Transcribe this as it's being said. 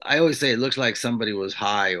I always say it looks like somebody was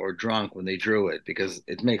high or drunk when they drew it because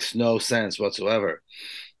it makes no sense whatsoever.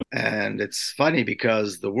 And it's funny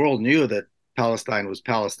because the world knew that Palestine was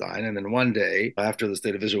Palestine. And then one day, after the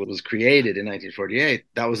state of Israel was created in 1948,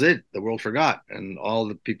 that was it. The world forgot. And all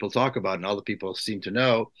the people talk about and all the people seem to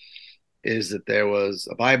know is that there was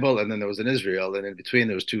a Bible and then there was an Israel. And in between,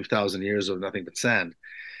 there was 2,000 years of nothing but sand.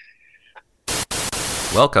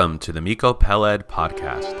 Welcome to the Miko Peled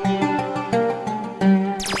podcast.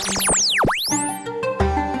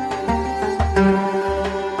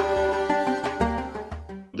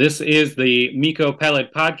 This is the Miko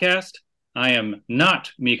Peled podcast. I am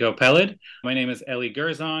not Miko Peled. My name is Eli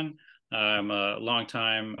Gerzon. I'm a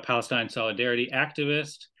longtime Palestine solidarity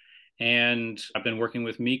activist, and I've been working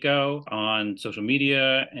with Miko on social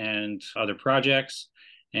media and other projects.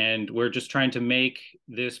 And we're just trying to make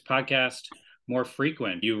this podcast more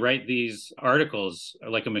frequent. You write these articles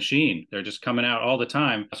like a machine. They're just coming out all the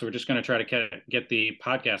time. So we're just going to try to get the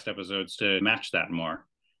podcast episodes to match that more.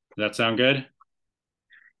 Does that sound good?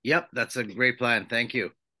 Yep, that's a great plan. Thank you.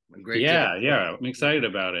 Great to Yeah, I'm excited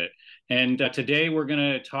about it. And today we're going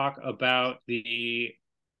to talk about the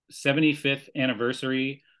 75th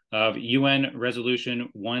anniversary of UN Resolution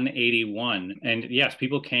 181. And yes,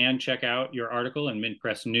 people can check out your article in Mint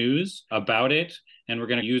Press News about it. And we're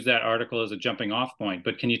going to use that article as a jumping off point.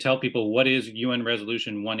 But can you tell people what is UN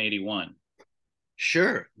Resolution 181?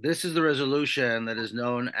 Sure. This is the resolution that is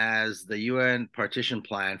known as the UN Partition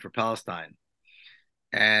Plan for Palestine.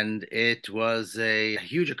 And it was a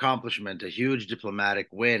huge accomplishment, a huge diplomatic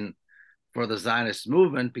win for the Zionist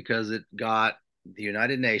movement because it got the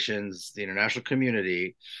United Nations, the international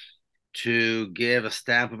community, to give a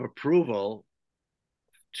stamp of approval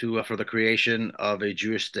for the creation of a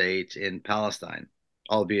Jewish state in Palestine,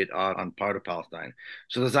 albeit on part of Palestine.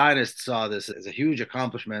 So the Zionists saw this as a huge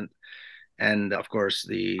accomplishment. And of course,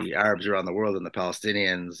 the Arabs around the world and the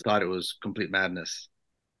Palestinians thought it was complete madness.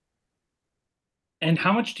 And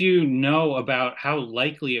how much do you know about how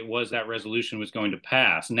likely it was that resolution was going to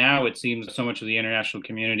pass? Now it seems so much of the international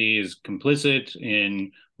community is complicit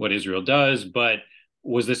in what Israel does, but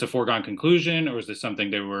was this a foregone conclusion, or was this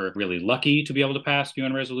something they were really lucky to be able to pass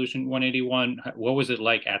UN Resolution 181? What was it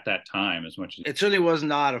like at that time? It certainly was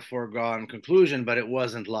not a foregone conclusion, but it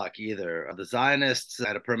wasn't luck either. The Zionists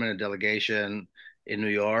had a permanent delegation in New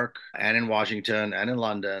York and in Washington and in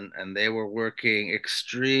London, and they were working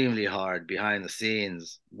extremely hard behind the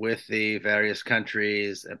scenes with the various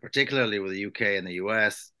countries, and particularly with the UK and the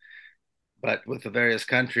US, but with the various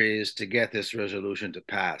countries to get this resolution to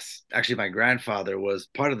pass. Actually, my grandfather was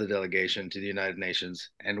part of the delegation to the United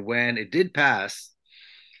Nations, and when it did pass,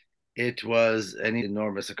 it was an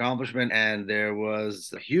enormous accomplishment, and there were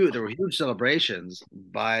huge celebrations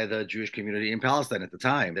by the Jewish community in Palestine at the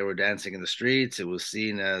time. They were dancing in the streets. It was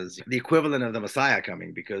seen as the equivalent of the Messiah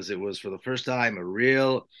coming because it was for the first time a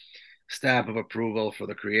real stamp of approval for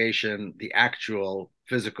the creation, the actual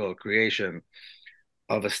physical creation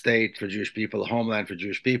of a state for Jewish people, a homeland for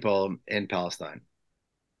Jewish people in Palestine.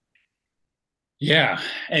 Yeah,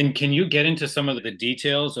 and can you get into some of the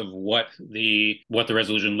details of what the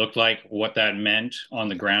resolution looked like, what that meant on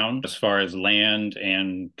the ground as far as land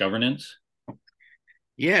and governance?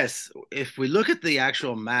 Yes, if we look at the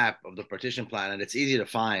actual map of the partition plan, and it's easy to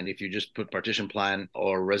find if you just put partition plan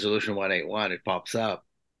or resolution 181, it pops up.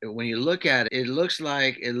 When you look at it, it looks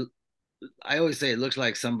like it. I always say it looks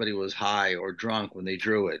like somebody was high or drunk when they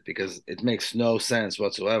drew it because it makes no sense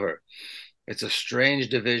whatsoever. It's a strange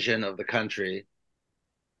division of the country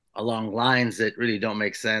along lines that really don't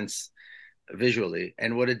make sense visually.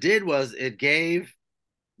 And what it did was it gave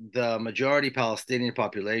the majority Palestinian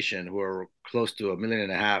population, who are close to 1.5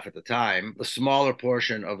 million at the time, the smaller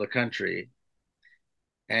portion of the country,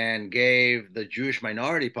 and gave the Jewish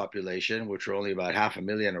minority population, which were only about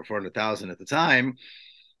 500,000 or 400,000 at the time,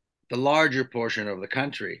 the larger portion of the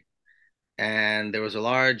country. And there was a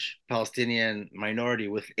large Palestinian minority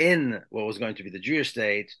within what was going to be the Jewish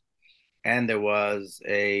state, and there was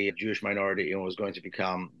a Jewish minority in what was going to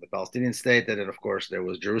become the Palestinian state. And then, of course, there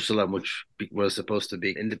was Jerusalem, which was supposed to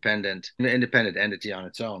be an independent entity on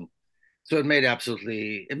its own. So it made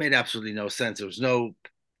absolutely no sense. There was no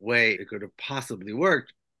way it could have possibly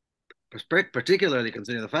worked, particularly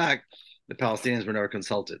considering the fact the Palestinians were never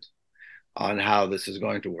consulted on how this is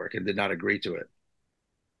going to work and did not agree to it.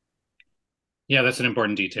 Yeah, that's an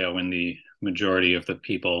important detail when the majority of the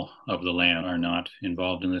people of the land are not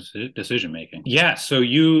involved in this decision making. Yeah, so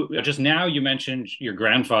you mentioned your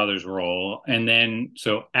grandfather's role, and then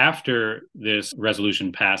so after this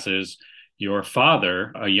resolution passes, your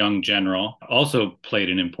father, a young general, also played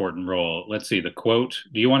an important role. Let's see the quote.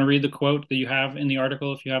 Do you want to read the quote that you have in the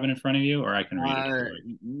article if you have it in front of you, or I can read it for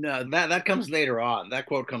you? No, that comes later on. That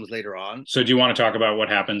quote comes later on. So, do you want to talk about what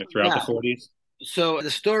happened throughout the Yeah. 40s? So the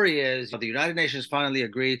story is the United Nations finally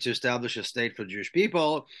agreed to establish a state for Jewish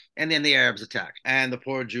people, and then the Arabs attacked. And the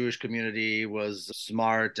poor Jewish community was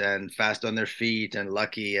smart and fast on their feet and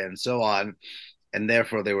lucky and so on. And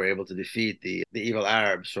therefore, they were able to defeat the evil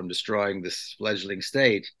Arabs from destroying this fledgling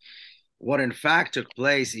state. What in fact took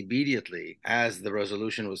place immediately as the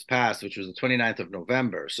resolution was passed, which was the 29th of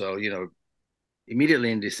November. So,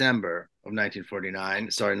 immediately in December of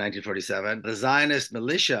 1947, the Zionist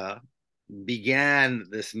militia began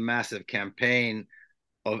this massive campaign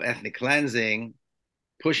of ethnic cleansing,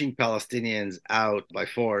 pushing Palestinians out by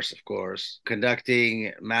force, of course,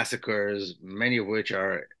 conducting massacres, many of which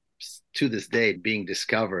are to this day being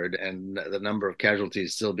discovered, and the number of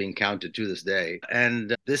casualties still being counted to this day.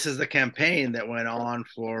 And this is the campaign that went on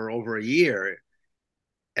for over a year,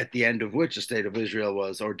 at the end of which the state of Israel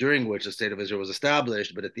was, or during which the state of Israel was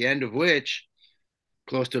established, but at the end of which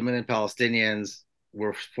close to 1 million Palestinians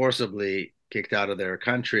were forcibly kicked out of their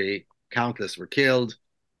country. Countless were killed.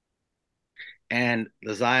 And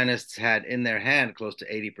the Zionists had in their hand close to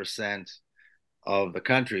 80% of the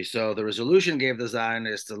country. So the resolution gave the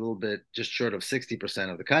Zionists a little bit just short of 60%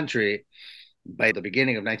 of the country by the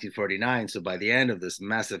beginning of 1949. So by the end of this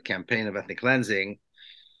massive campaign of ethnic cleansing,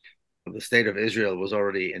 the state of Israel was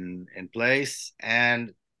already in place,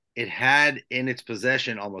 and it had in its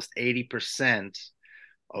possession almost 80%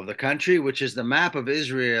 of the country, which is the map of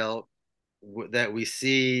Israel that we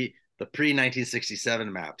see, the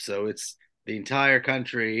pre-1967 map. So it's the entire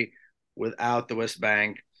country without the West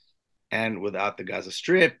Bank and without the Gaza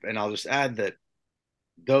Strip. And I'll just add that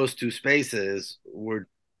those two spaces were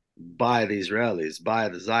by the Israelis, by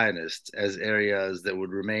the Zionists, as areas that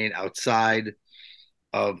would remain outside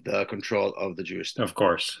of the control of the Jewish state. Of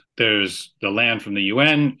course. There's the land from the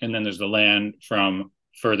UN, and then there's the land from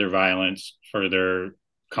further violence, further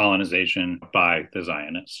colonization by the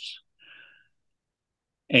Zionists.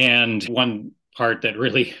 And one part that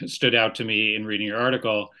really stood out to me in reading your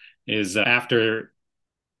article is after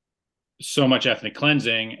so much ethnic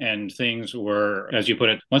cleansing and things were, as you put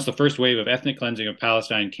it, once the first wave of ethnic cleansing of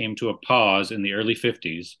Palestine came to a pause in the early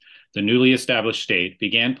 50s, the newly established state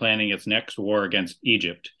began planning its next war against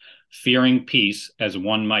Egypt, fearing peace as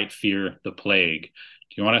one might fear the plague.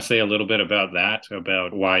 Do you want to say a little bit about that,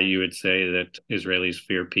 about why you would say that Israelis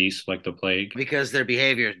fear peace like the plague? Because their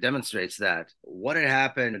behavior demonstrates that. What had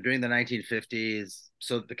happened during the 1950s,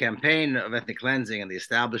 so the campaign of ethnic cleansing and the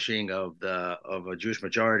establishing of a Jewish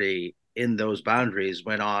majority in those boundaries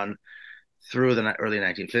went on through the early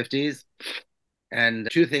 1950s. And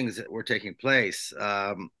two things were taking place.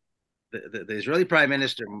 The Israeli prime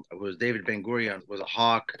minister was David Ben-Gurion, was a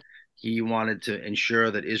hawk. He wanted to ensure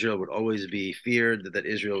that Israel would always be feared, that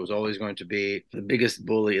Israel was always going to be the biggest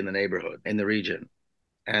bully in the neighborhood, in the region.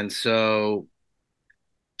 And so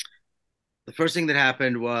the first thing that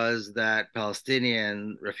happened was that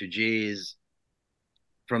Palestinian refugees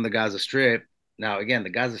from the Gaza Strip, now again, the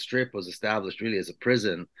Gaza Strip was established really as a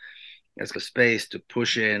prison, as a space to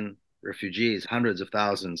push in refugees, hundreds of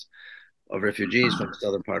thousands of refugees from the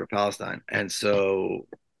southern part of Palestine. And so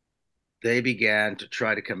they began to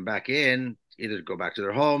try to come back in, either to go back to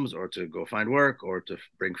their homes or to go find work or to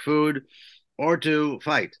bring food or to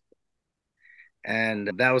fight.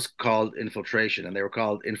 And that was called infiltration, and they were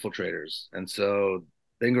called infiltrators. And so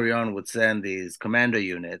Ben-Gurion would send these commando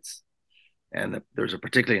units, and there's a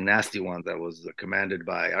particularly nasty one that was commanded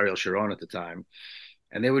by Ariel Sharon at the time.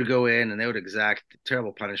 And they would go in and they would exact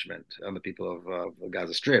terrible punishment on the people of the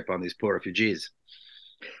Gaza Strip, on these poor refugees.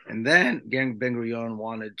 And then Ben-Gurion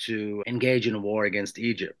wanted to engage in a war against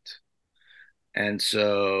Egypt. And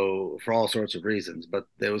so, for all sorts of reasons, but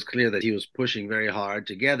it was clear that he was pushing very hard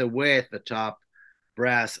together with the top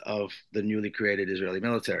brass of the newly created Israeli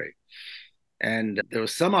military. And there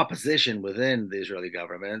was some opposition within the Israeli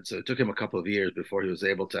government. So it took him a couple of years before he was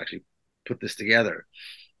able to actually put this together.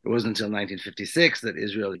 It wasn't until 1956 that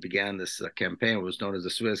Israel began this campaign. It was known as the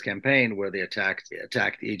Suez Campaign, where they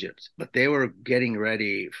attacked Egypt. But they were getting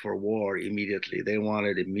ready for war immediately. They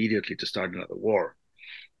wanted immediately to start another war.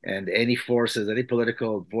 And any forces, any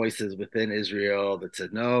political voices within Israel that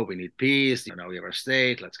said, no, we need peace, we have our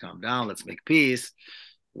state, let's calm down, let's make peace,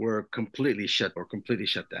 were completely shut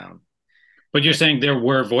down. But you're saying there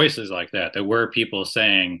were voices like that. There were people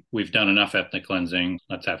saying, we've done enough ethnic cleansing,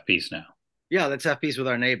 let's have peace now. yeah, let's have peace with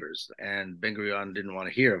our neighbors. And Ben Gurion didn't want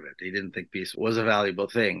to hear of it. He didn't think peace was a valuable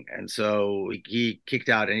thing. And so he kicked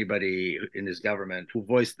out anybody in his government who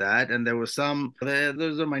voiced that. And there was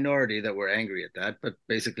a minority that were angry at that. But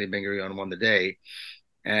basically, Ben Gurion won the day.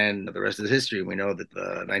 And the rest is history. We know that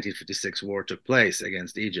the 1956 war took place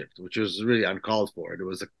against Egypt, which was really uncalled for.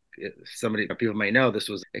 People may know this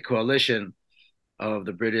was a coalition of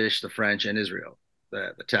the British, the French, and Israel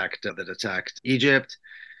that attacked Egypt.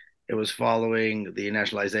 It was following the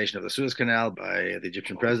nationalization of the Suez Canal by the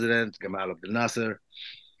Egyptian president, Gamal Abdel Nasser.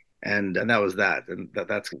 And that was that. And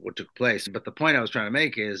that's what took place. But the point I was trying to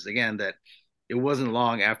make is, again, that it wasn't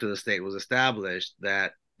long after the state was established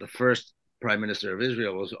that the first prime minister of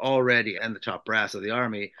Israel was already, and the top brass of the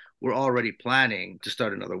army were already planning to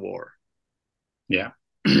start another war. Yeah.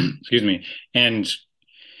 Excuse me. And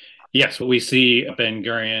yes, we see Ben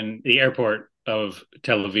Gurion, the airport of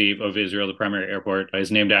Tel Aviv of Israel, the primary airport,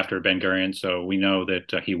 is named after Ben Gurion. So we know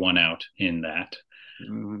that he won out in that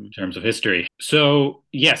in terms of history. So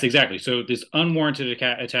yes, exactly. So this unwarranted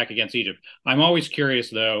attack against Egypt. I'm always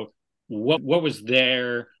curious, though, what was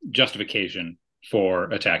their justification for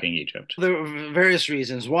attacking Egypt? There were various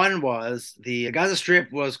reasons. One was the Gaza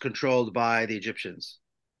Strip was controlled by the Egyptians.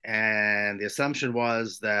 And the assumption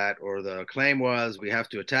was that, or the claim was, we have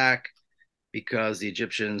to attack because the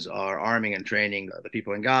Egyptians are arming and training the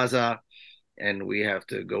people in Gaza, and we have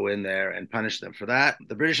to go in there and punish them for that.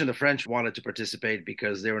 The British and the French wanted to participate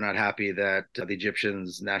because they were not happy that the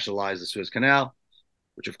Egyptians nationalized the Suez Canal,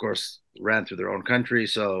 which of course ran through their own country.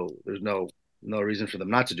 So there's no reason for them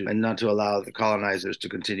not to do, and not to allow the colonizers to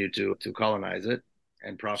continue to colonize it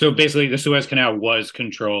and profit. So basically, the Suez Canal was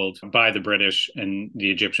controlled by the British, and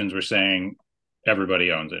the Egyptians were saying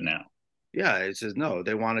everybody owns it now. Yeah, it says no,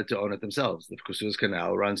 they wanted to own it themselves. The Suez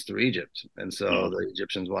Canal runs through Egypt. And so the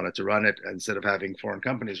Egyptians wanted to run it instead of having foreign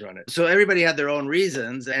companies run it. So everybody had their own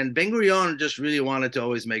reasons. And Ben Gurion just really wanted to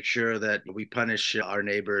always make sure that we punish our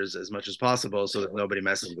neighbors as much as possible so that nobody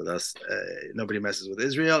messes with us. Nobody messes with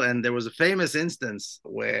Israel. And there was a famous instance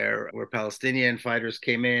where Palestinian fighters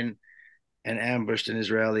came in and ambushed an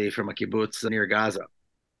Israeli from a kibbutz near Gaza.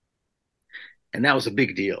 And that was a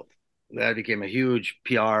big deal. That became a huge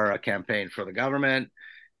PR campaign for the government.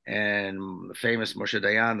 And the famous Moshe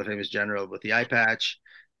Dayan, the famous general with the eye patch,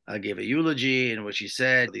 gave a eulogy in which he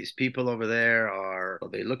said, these people over there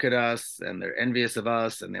they look at us and they're envious of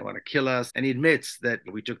us and they want to kill us. And he admits that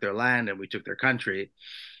we took their land and we took their country,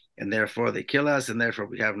 and therefore they kill us, and therefore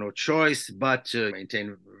we have no choice but to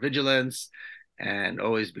maintain vigilance and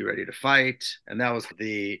always be ready to fight. And that was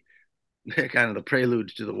the kind of the prelude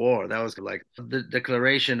to the war. That was like the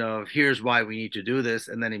declaration of here's why we need to do this.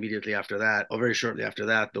 And then immediately after that, or very shortly after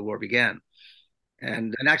that, the war began.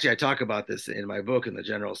 And actually, I talk about this in my book, in the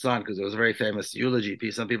General Sun, because it was a very famous eulogy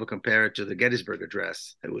piece. Some people compare it to the Gettysburg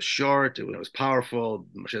Address. It was short, it was powerful.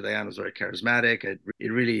 Moshe Dayan was very charismatic.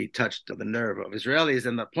 It really touched the nerve of Israelis.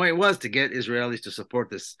 And the point was to get Israelis to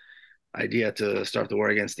support this idea to start the war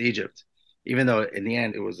against Egypt, even though in the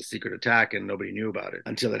end it was a secret attack and nobody knew about it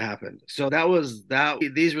until it happened. So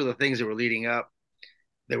these were the things that were leading up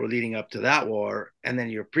to that war. And then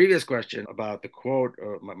your previous question about the quote,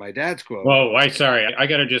 or my dad's quote. Whoa, sorry. I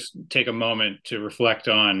got to just take a moment to reflect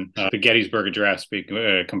on the Gettysburg Address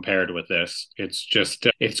being compared with this. It's just,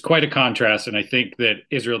 it's quite a contrast. And I think that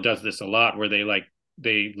Israel does this a lot, where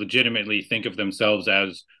they legitimately think of themselves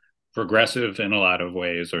as progressive in a lot of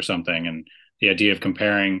ways or something. And the idea of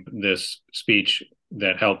comparing this speech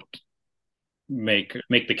that helped make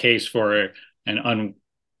the case for an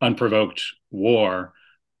unprovoked war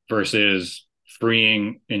versus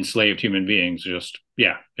freeing enslaved human beings,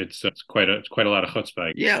 it's quite a lot of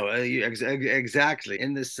chutzpah. Yeah, exactly.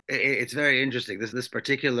 In this, it's very interesting. This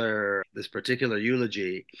particular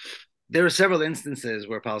eulogy, there were several instances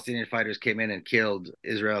where Palestinian fighters came in and killed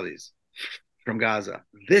Israelis from Gaza.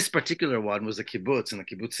 This particular one was a kibbutz, and the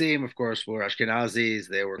kibbutzim, of course, were Ashkenazis.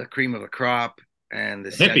 They were the cream of the crop, and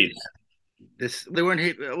hippies. They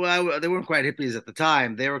weren't quite hippies at the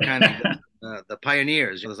time. They were kind of the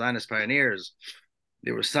pioneers, the Zionist pioneers.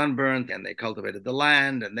 They were sunburned and they cultivated the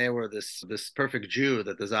land, and they were this perfect Jew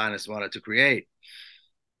that the Zionists wanted to create.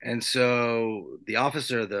 And so the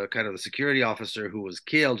officer, the security officer who was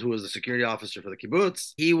killed, who was the security officer for the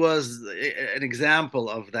kibbutz, he was an example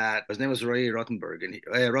of that. His name was Roy Rothberg,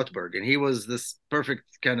 and he was this perfect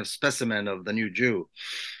kind of specimen of the new Jew.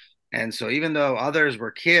 And so even though others were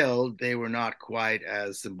killed, they were not quite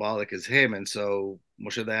as symbolic as him. And so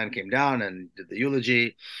Moshe Dayan came down and did the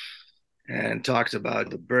eulogy and talked about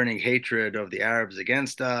the burning hatred of the Arabs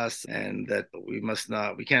against us, and that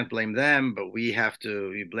we can't blame them, but we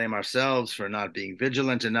blame ourselves for not being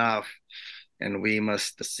vigilant enough. and we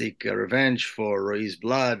must seek revenge for Rui's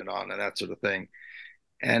blood and on and that sort of thing.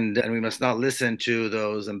 And we must not listen to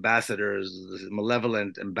those ambassadors,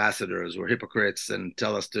 malevolent ambassadors who are hypocrites and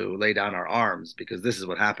tell us to lay down our arms, because this is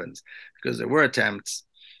what happens. Because there were attempts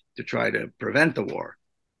to try to prevent the war,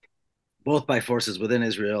 both by forces within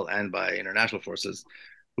Israel and by international forces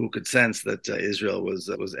who could sense that Israel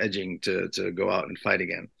was edging to go out and fight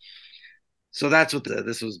again. So that's what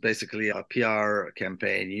this was, basically a PR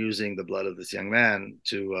campaign using the blood of this young man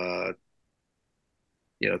to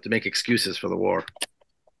to make excuses for the war.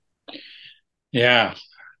 Yeah.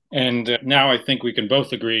 And now I think we can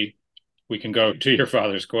both agree we can go to your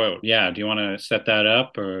father's quote. Yeah. Do you want to set that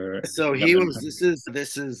up or? So he was,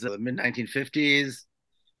 this is the mid 1950s.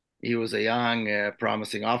 He was a young,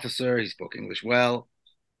 promising officer. He spoke English well.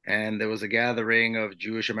 And there was a gathering of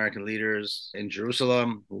Jewish American leaders in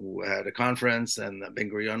Jerusalem who had a conference, and Ben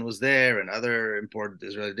Gurion was there, and other important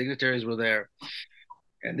Israeli dignitaries were there.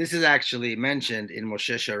 And this is actually mentioned in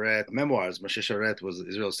Moshe Sharet memoirs. Moshe Sharet was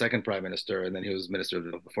Israel's second prime minister, and then he was minister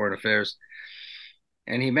of foreign affairs.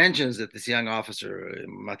 And he mentions that this young officer,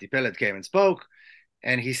 Mati Peled, came and spoke.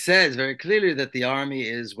 And he says very clearly that the army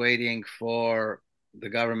is waiting for the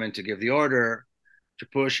government to give the order to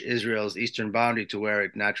push Israel's eastern boundary to where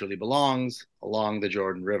it naturally belongs, along the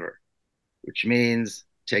Jordan River, which means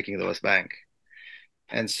taking the West Bank.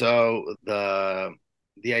 And so the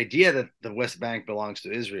idea that the West Bank belongs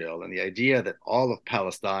to Israel, and the idea that all of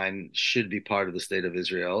Palestine should be part of the state of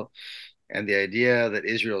Israel, and the idea that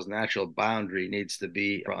Israel's natural boundary needs to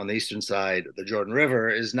be on the eastern side of the Jordan River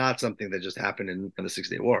is not something that just happened in the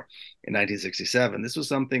Six-Day War in 1967. This was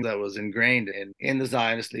something that was ingrained in the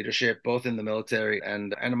Zionist leadership, both in the military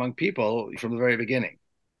and among people from the very beginning.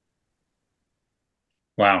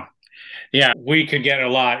 Wow. Yeah, we could get a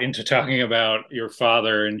lot into talking about your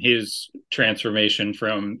father and his transformation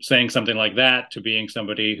from saying something like that to being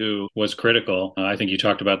somebody who was critical. I think you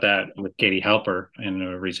talked about that with Katie Halper in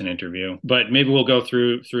a recent interview. But maybe we'll go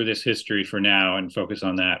through this history for now and focus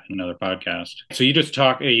on that in another podcast. So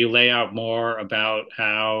you lay out more about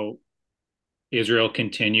how Israel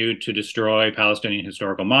continued to destroy Palestinian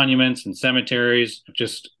historical monuments and cemeteries,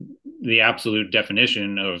 just the absolute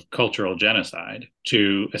definition of cultural genocide,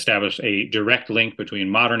 to establish a direct link between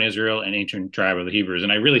modern Israel and ancient tribe of the Hebrews.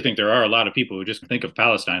 And I really think there are a lot of people who just think of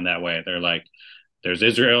Palestine that way. They're like, there's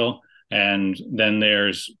Israel, and then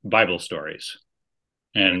there's Bible stories,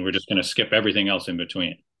 and we're just going to skip everything else in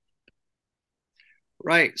between.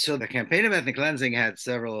 Right. So the campaign of ethnic cleansing had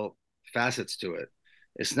several facets to it.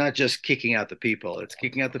 It's not just kicking out the people. It's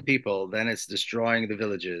kicking out the people, then it's destroying the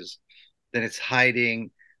villages, then it's hiding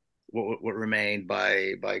what remained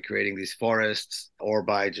by creating these forests, or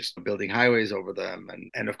by just building highways over them,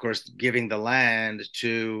 and of course giving the land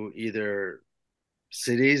to either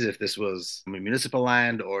cities, if this was municipal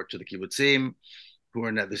land, or to the kibbutzim, who are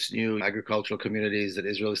in this new agricultural communities that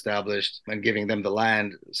Israel established, and giving them the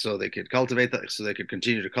land so they could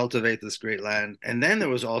continue to cultivate this great land. And then there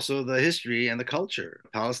was also the history and the culture.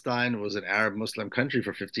 Palestine was an Arab Muslim country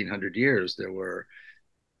for 1,500 years. There were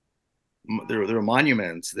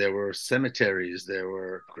monuments, there were cemeteries, there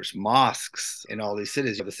were, of course, mosques in all these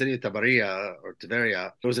cities. The city of Tabaria, or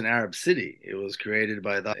Tiberia, it was an Arab city. It was created in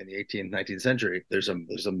the 18th, 19th century. There's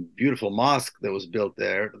some beautiful mosque that was built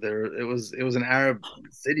there. It was an Arab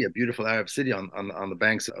city, a beautiful Arab city on the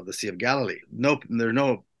banks of the Sea of Galilee. Not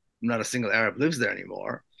a single Arab lives there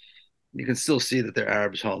anymore. You can still see that there are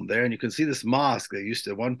Arabs home there, and you can see this mosque that used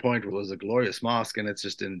to at one point was a glorious mosque, and it's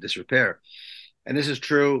just in disrepair. And this is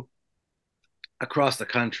true across the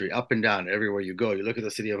country, up and down, everywhere you go. You look at the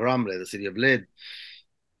city of Ramle, the city of Lid,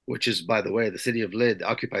 which is, by the way, the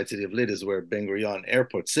occupied city of Lid is where Ben Gurion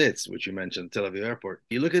Airport sits, which you mentioned, Tel Aviv Airport.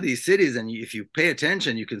 You look at these cities, and if you pay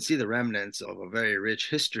attention, you can see the remnants of a very rich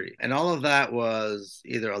history. And all of that was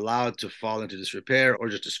either allowed to fall into disrepair or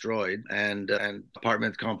just destroyed. And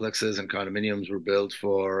apartment complexes and condominiums were built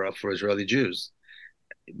for Israeli Jews,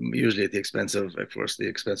 usually at the expense of course, the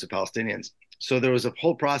expense of Palestinians. So there was a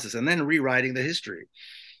whole process, and then rewriting the history.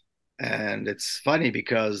 And it's funny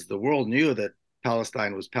because the world knew that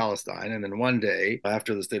Palestine was Palestine. And then one day,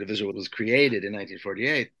 after the state of Israel was created in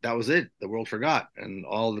 1948, that was it. The world forgot. And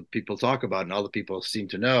all the people talk about, and all the people seem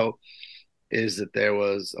to know, is that there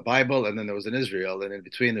was a Bible, and then there was an Israel. And in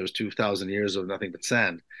between, there was 2,000 years of nothing but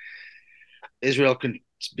sand. Israel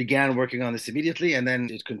began working on this immediately, and then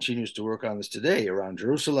it continues to work on this today around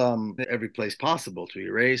Jerusalem, every place possible, to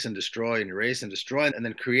erase and destroy, and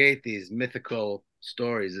then create these mythical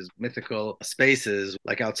stories, these mythical spaces.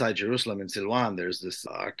 Like outside Jerusalem in Silwan, there's this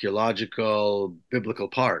archaeological biblical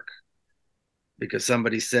park because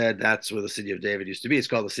somebody said that's where the city of David used to be. It's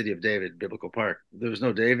called the City of David Biblical Park. There was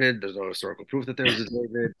no David. There's no historical proof that there was a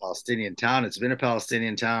David. Palestinian town. It's been a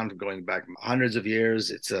Palestinian town going back hundreds of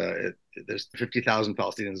years. There's 50,000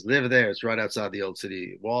 Palestinians live there. It's right outside the old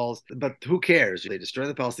city walls. But who cares? They destroy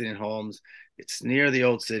the Palestinian homes. It's near the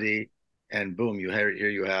old city, and boom, here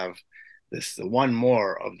you have this one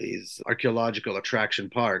more of these archaeological attraction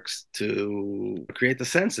parks to create the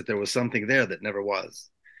sense that there was something there that never was,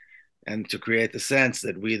 and to create the sense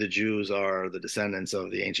that we, the Jews, are the descendants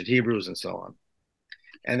of the ancient Hebrews and so on.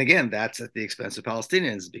 And again, that's at the expense of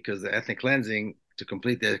Palestinians, because the ethnic cleansing, to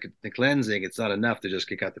complete the ethnic cleansing, it's not enough to just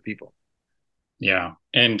kick out the people. Yeah.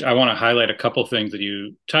 And I want to highlight a couple things that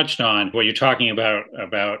you touched on. What you're talking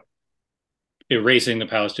about erasing the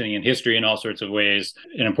Palestinian history in all sorts of ways.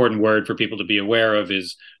 An important word for people to be aware of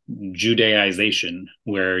is Judaization,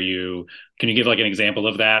 where can you give like an example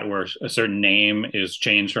of that, where a certain name is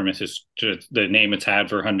changed from the name it's had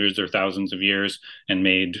for hundreds or thousands of years and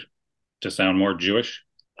made to sound more Jewish?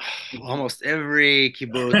 Almost every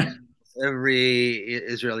kibbutz, every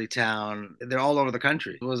Israeli town, they're all over the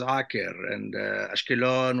country. It was Akir, and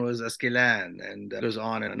Ashkelon was Askelan, and it goes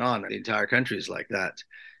on and on. The entire country is like that.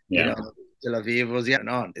 Yeah. You know, Tel Aviv was and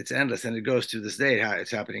on. It's endless, and it goes to this day. It's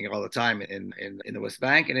happening all the time in the West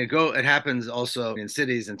Bank, and it happens also in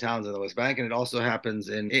cities and towns in the West Bank, and it also happens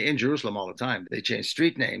in Jerusalem all the time. They change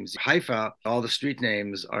street names. Haifa, all the street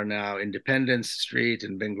names are now Independence Street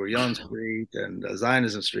and Ben Gurion Street and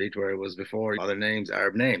Zionism Street, where it was before other names,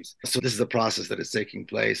 Arab names. So this is the process that is taking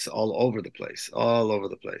place all over the place, all over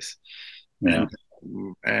the place. Yeah.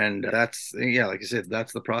 And that's, yeah, like you said,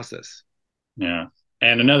 that's the process. Yeah.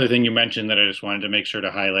 And another thing you mentioned that I just wanted to make sure to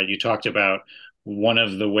highlight, you talked about one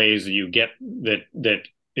of the ways that you get that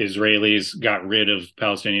Israelis got rid of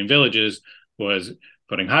Palestinian villages was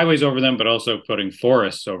putting highways over them, but also putting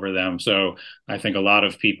forests over them. So I think a lot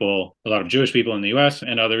of Jewish people in the US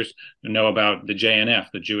and others know about the JNF,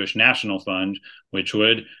 the Jewish National Fund, which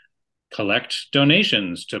would collect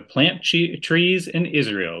donations to plant trees in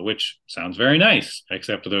Israel, which sounds very nice,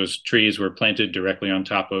 except those trees were planted directly on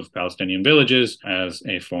top of Palestinian villages as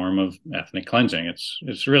a form of ethnic cleansing.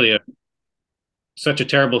 It's really such a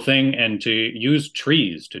terrible thing, and to use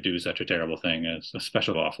trees to do such a terrible thing is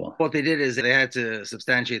especially awful. What they did is they had to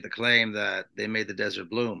substantiate the claim that they made the desert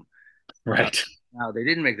bloom. Right. Now, they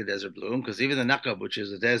didn't make the desert bloom, because even the Nakab, which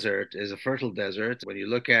is a desert, is a fertile desert. When you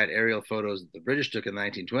look at aerial photos that the British took in the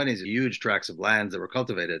 1920s, huge tracts of lands that were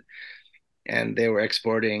cultivated, and they were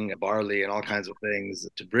exporting barley and all kinds of things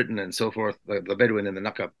to Britain and so forth, the Bedouin in the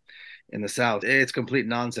Nakab in the south. It's complete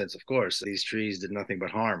nonsense, of course. These trees did nothing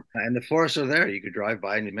but harm. And the forests are there. You could drive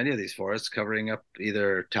by many of these forests, covering up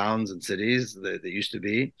either towns and cities that used to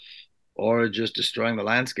be, or just destroying the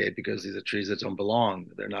landscape, because these are trees that don't belong.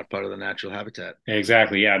 They're not part of the natural habitat.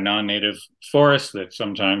 Exactly. Yeah. Non-native forests that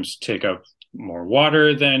sometimes take up more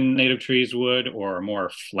water than native trees would, or are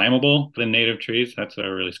more flammable than native trees. That's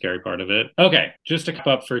a really scary part of it. Okay. Just to cap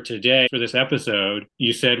up for today, for this episode,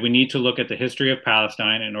 you said we need to look at the history of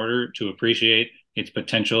Palestine in order to appreciate its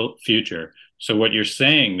potential future. So what you're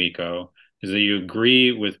saying, Miko, is that you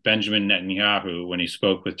agree with Benjamin Netanyahu when he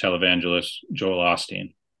spoke with televangelist Joel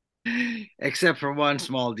Osteen. Except for one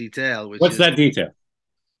small detail. What's that detail?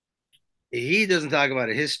 He doesn't talk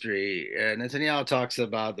about a history. Netanyahu talks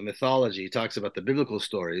about the mythology. He talks about the biblical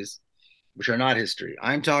stories, which are not history.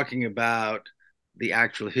 I'm talking about the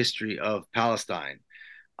actual history of Palestine.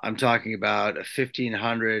 I'm talking about a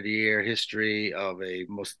 1,500-year history of a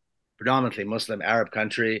predominantly Muslim Arab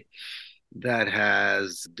country that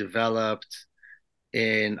has developed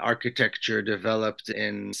in architecture, developed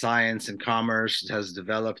in science and commerce, has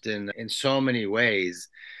developed in so many ways,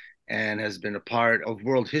 and has been a part of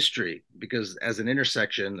world history, because as an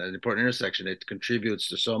important intersection, it contributes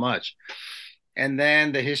to so much. And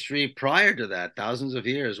then the history prior to that, thousands of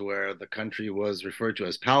years, where the country was referred to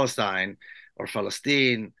as Palestine or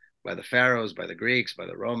Palestine by the pharaohs, by the Greeks, by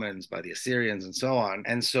the Romans, by the Assyrians, and so on.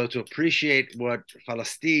 And so to appreciate what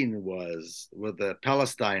Palestine was, what the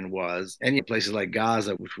Palestine was, and places like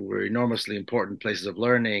Gaza, which were enormously important places of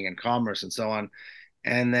learning and commerce and so on,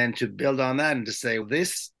 and then to build on that and to say,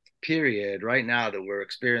 this period right now that we're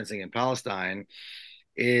experiencing in Palestine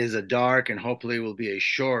is a dark and hopefully will be a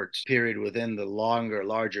short period within the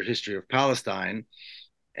larger history of Palestine.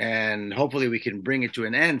 And hopefully we can bring it to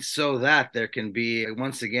an end so that there can be,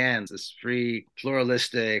 once again, this free,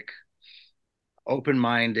 pluralistic,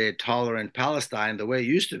 open-minded, tolerant Palestine, the way it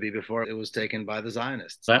used to be before it was taken by the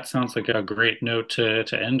Zionists. That sounds like a great note to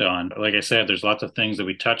end on. Like I said, there's lots of things that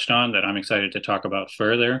we touched on that I'm excited to talk about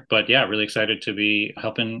further. But yeah, really excited to be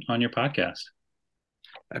helping on your podcast.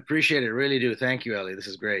 I appreciate it. Really do. Thank you, Ellie. This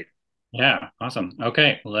is great. Yeah, awesome.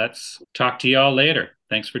 Okay, let's talk to y'all later.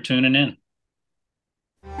 Thanks for tuning in.